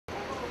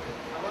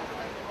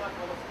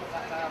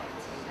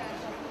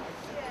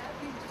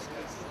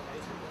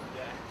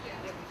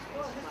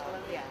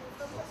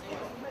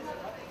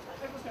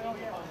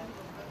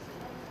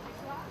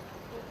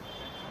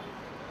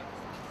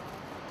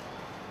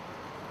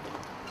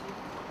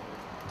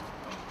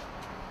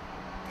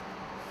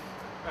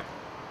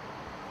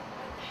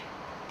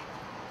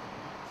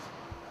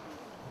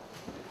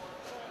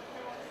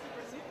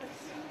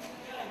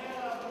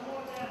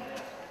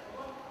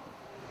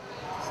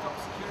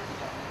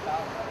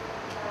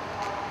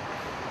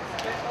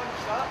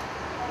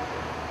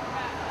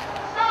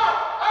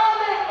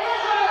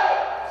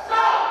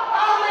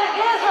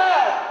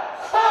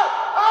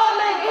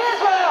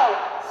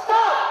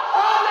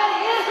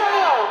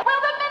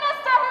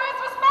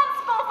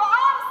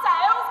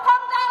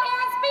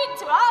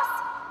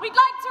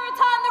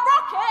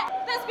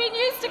been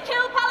used to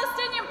kill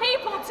Palestinian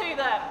people to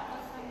them.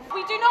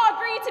 We do not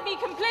agree to be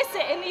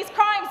complicit in these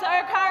crimes that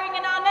are occurring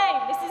in our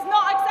name. This is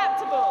not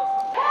acceptable.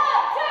 1, 2,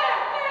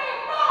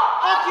 3,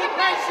 4!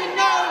 Occupation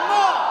no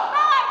more! 5,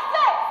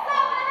 6,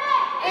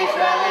 7, 8!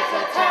 Israel is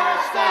a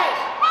terror state!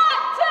 1,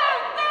 2,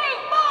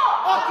 3,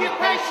 4!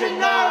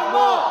 Occupation no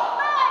more!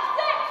 5,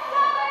 6,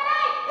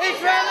 7, 8!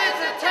 Israel is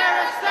a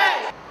terror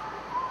state!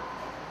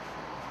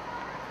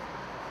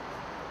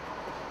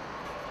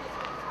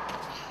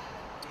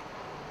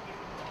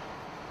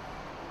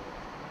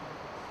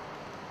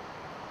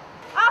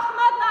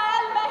 Ahmad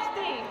Nael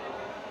Mehdi,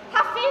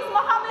 Hafiz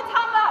Mohammed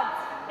Hamad,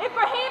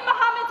 Ibrahim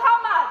Mohammed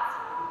Hamad,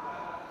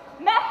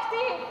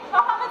 Mehdi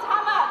Mohammed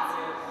Hamad,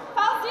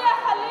 Fawzia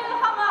Khalil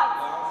Hamad,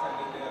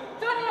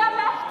 Dunya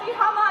Mehdi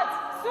Hamad,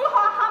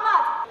 Suha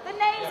Hamad. The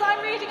names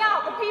I'm reading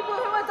out, the people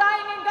who are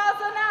dying in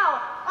Gaza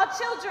now, are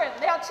children.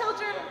 They are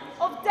children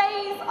of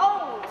days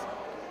old.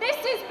 This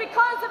is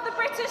because of the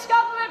British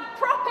government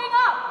propping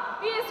up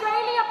the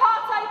Israeli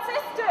apartheid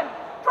system,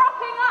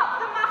 propping up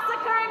the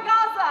massacre in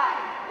Gaza.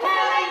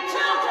 Killing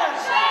children!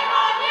 Shame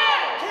on you!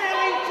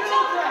 Killing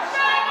children!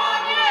 Shame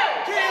on you!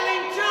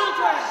 Killing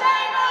children!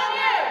 Shame on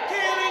you!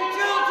 Killing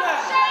children!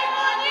 Shame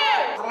on you!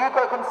 The UK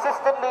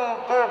consistently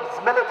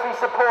gives military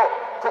support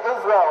to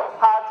Israel.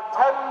 Had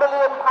 £10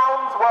 million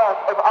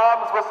worth of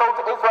arms were sold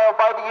to Israel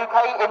by the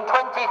UK in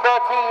 2013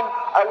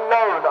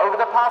 alone. Over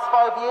the past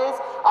 5 years,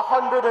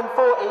 £140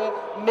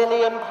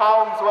 million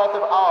worth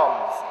of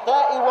arms.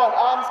 31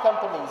 arms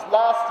companies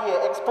last year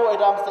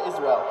exported arms to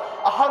Israel.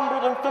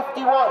 151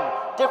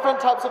 different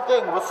types of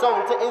things were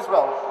sold to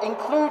Israel,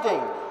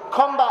 including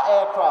combat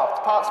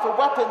aircraft, parts for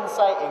weapons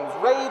sightings,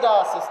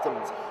 radar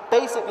systems,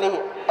 basically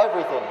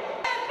everything.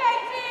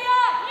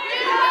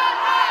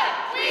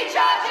 We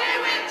charge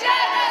you with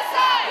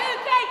genocide!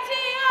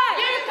 UKTI!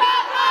 You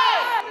can't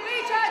hide!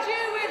 We charge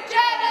you with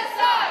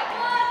genocide!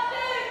 1,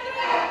 2,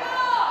 3, 4!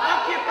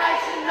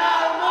 Occupation no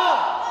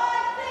more!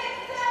 5,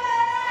 6, 7,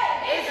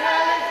 8!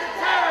 Israel is a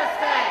terror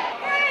state!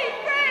 Free,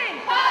 free!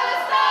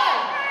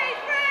 Palestine! Free,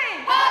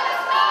 free!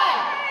 Palestine!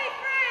 Free,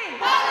 free!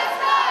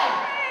 Palestine!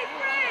 Free,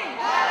 free!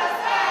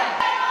 Palestine!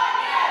 Shame on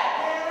you!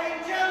 Killing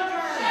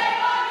children!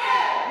 Shame on you!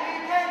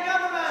 UK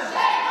government!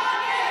 Shame on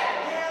you!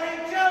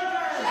 Killing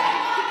children! Shame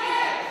on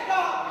you!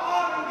 Stop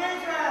arming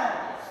Israel!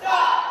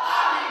 Stop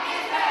arming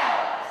Israel!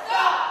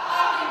 Stop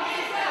arming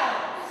Israel!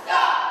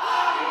 Stop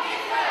arming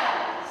Israel!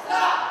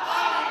 Stop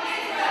arming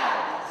Israel!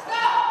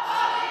 Stop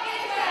arming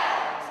Israel!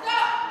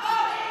 Stop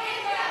arming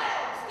Israel!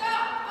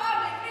 Stop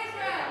arming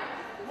Israel!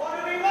 What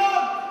do we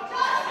want?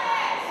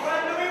 Justice!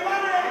 When do we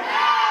want it?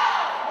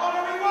 Now! What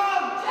do we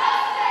want?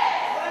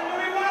 Justice! When do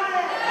we want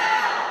it?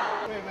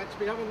 We're meant to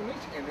be having a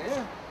meeting in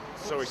here.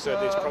 Sorry, sir,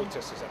 there's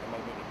protesters at the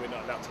moment and we're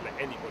not allowed to let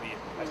anybody in.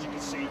 As you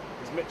can see,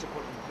 there's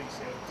Metropolitan Police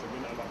here, so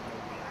we're not allowed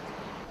nobody in.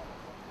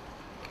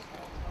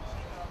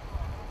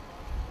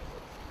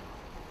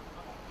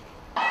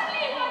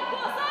 Only one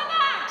course of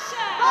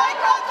action!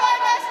 Boycott,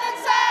 divest and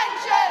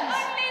sanctions!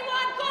 Only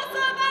one course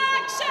of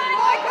action!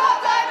 Boycott,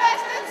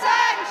 divest and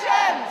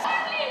sanctions!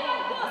 Only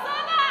one course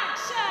of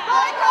action!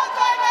 Boycott,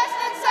 divest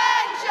and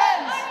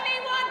sanctions! Only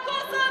one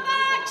course of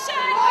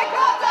action!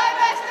 Boycott,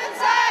 divest and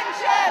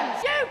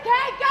sanctions! UK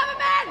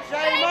government!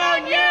 Shame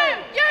on you!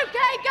 UK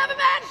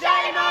government!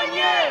 Shame on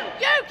you!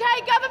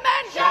 UK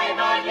government! Shame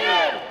on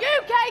you!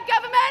 UK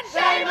government!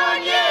 Shame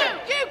on you!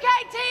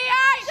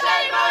 UKTI!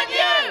 Shame on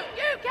you!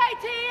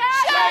 UKTI!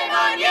 Shame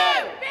on you!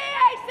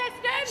 BA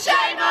system!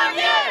 Shame on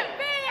you!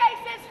 BA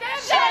system!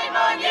 Shame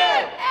on you!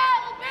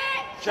 LB!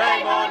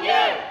 Shame on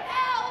you!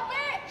 LB!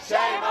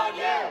 Shame on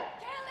you!